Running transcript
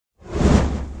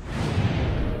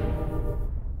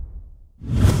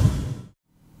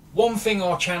One thing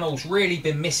our channel's really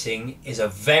been missing is a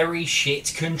very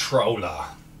shit controller.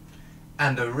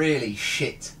 And a really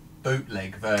shit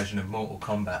bootleg version of Mortal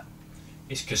Kombat.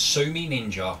 It's Kasumi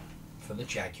Ninja for the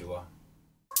Jaguar.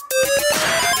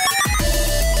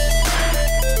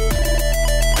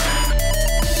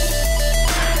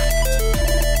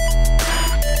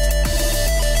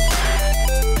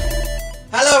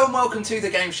 Hello and welcome to the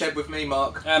Game Shed with me,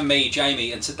 Mark. And me,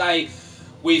 Jamie, and today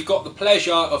we've got the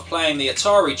pleasure of playing the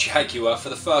Atari Jaguar for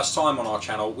the first time on our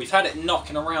channel. We've had it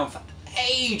knocking around for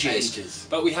ages.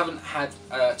 But we haven't had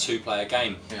a two-player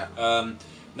game. Yeah.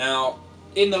 Now,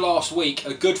 in the last week,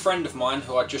 a good friend of mine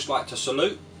who I'd just like to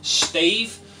salute,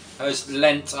 Steve, has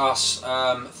lent us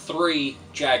 3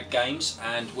 Jag games,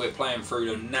 and we're playing through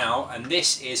them now. And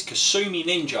this is Kasumi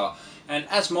Ninja, and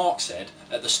as Mark said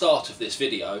at the start of this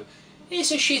video,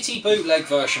 it's a shitty bootleg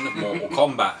version of Mortal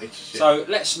Kombat. So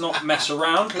let's not mess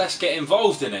around, let's get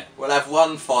involved in it. We'll have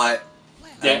one fight.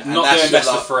 Yeah, not doing best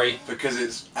of 3. Because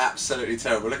it's absolutely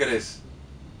terrible. Look at this.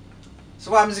 So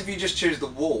what happens if you just choose the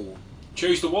wall?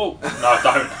 Choose the wall. No,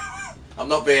 don't. I'm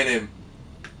not being him.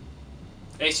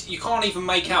 You can't even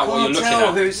make out what you're looking Can't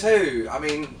tell at. who's who. I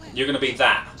mean... You're going to be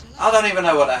that. I don't even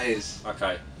know what that is.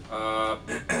 Okay.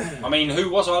 I mean, who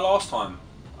was I last time?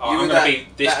 I'm were going to be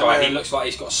this guy. man. He looks like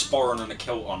he's got a sporran and a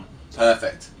kilt on.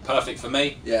 Perfect. Perfect for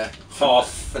me. Yeah.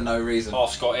 Half. For no reason.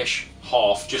 Half Scottish.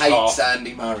 Half. Just Hates half.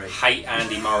 Andy Murray. Hate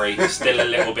Andy Murray. Still a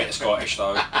little bit Scottish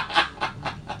though.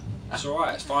 It's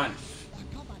alright, it's fine.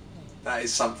 That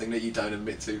is something that you don't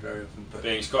admit to very often. But...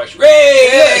 Being Scottish. Hey,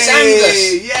 it's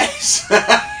Angus! Yes!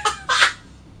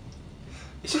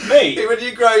 This is me. When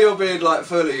you grow your beard like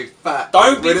fully fat.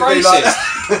 Don't be would it racist. like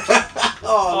that?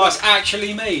 Oh, it's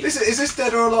actually me. Is this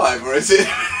dead or alive, or is it?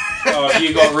 Oh,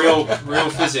 you got real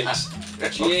physics.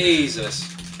 Jesus.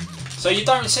 So you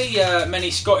don't see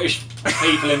many Scottish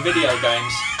people in video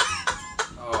games.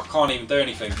 Oh, I can't even do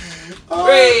anything. Oh,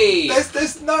 Hey!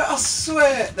 there's no. I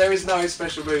swear there is no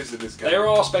special moves in this game. There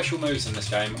are special moves in this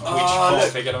game. We just Oh, can't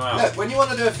look, figure them out. Look, when you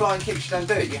want to do a flying kick, you don't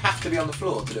do it. You have to be on the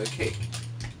floor to do a kick.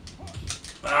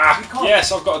 Ah,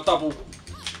 yes, I've got a double.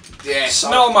 Yeah.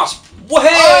 Smell must. Whey!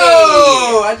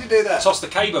 Oh, how'd you do that? Toss the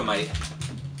cable, mate.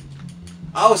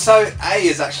 Oh, so A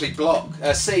is actually block.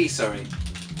 C, sorry.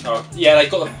 Oh, yeah,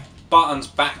 they've got the buttons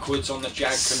backwards on the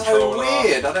Jag So controller.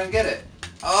 weird. I don't get it.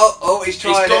 Oh, he's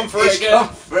trying He's gone for it again.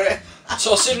 Gone for it.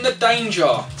 Tossing the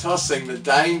danger. Tossing the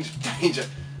danger. Danger!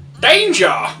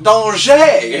 Danger.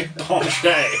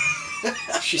 Danger!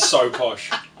 She's so posh.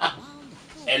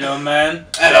 Hello, man.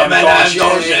 Hello, man. Danger.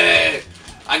 Danger.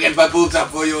 I get my boots up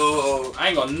for you. I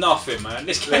ain't got nothing, man.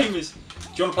 This game is... Do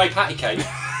you want to play patty cake?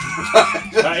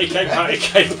 Patty cake,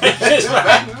 bitches,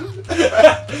 man.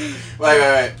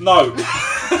 Wait. No.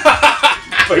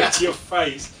 Boot to your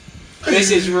face. This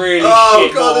is really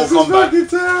shit God, this Mortal Kombat. is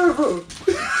fucking terrible.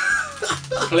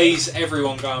 Please,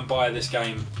 everyone go and buy this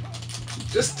game.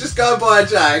 Just go and buy a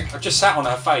Jag. I've just sat on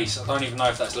her face. I don't even know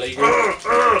if that's legal.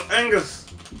 Angus.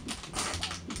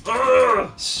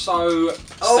 So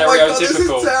stereotypical. Oh my God, this is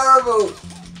terrible.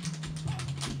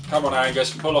 Come on,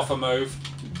 Angus, pull off a move.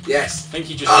 Yes. I think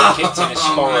he just got kicked in his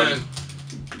sporran.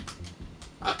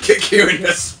 I'll kick you in the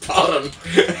sporran.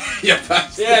 You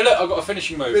bastard. Yeah, look, I've got a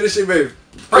finishing move. Finishing move.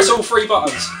 Press all 3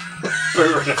 buttons.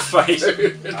 Boot in the face.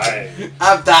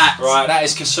 Have that. Right, that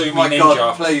is Kasumi Oh my Ninja.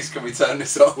 God, please can we turn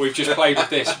this off? We've just played with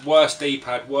this. Worst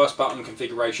D-pad, worst button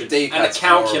configuration, and a D-pad's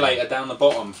calculator horrible. down the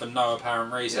bottom for no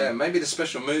apparent reason. Yeah, maybe the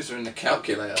special moves are in the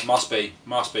calculator. Must be,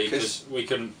 because we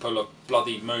couldn't pull a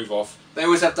bloody move off. They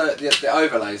always have the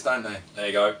overlays, don't they? There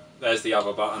you go. There's the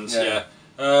other buttons, Yeah.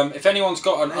 If anyone's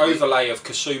got an overlay of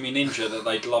Kasumi Ninja that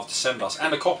they'd love to send us,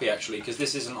 and a copy actually, because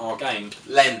this isn't our game.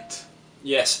 Lent.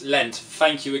 Yes, Lent.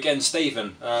 Thank you again,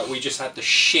 Stephen. We just had the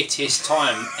shittest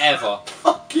time ever.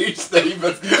 Fuck you,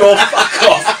 Stephen. God, fuck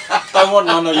off. Don't want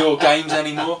none of your games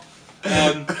anymore.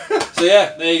 So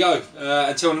yeah, there you go.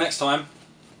 Until next time,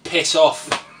 piss off.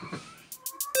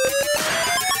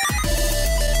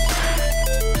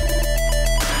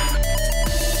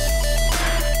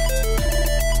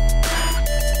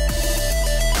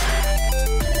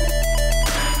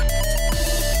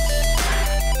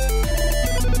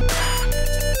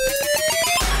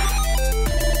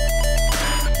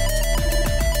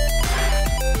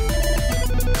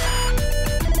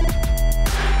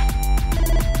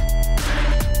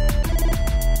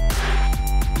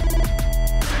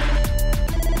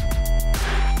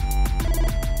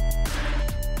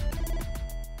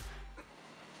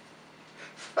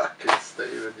 Fucking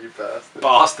Stephen, you bastard.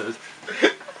 Bastard.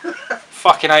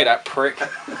 Fucking hate that prick.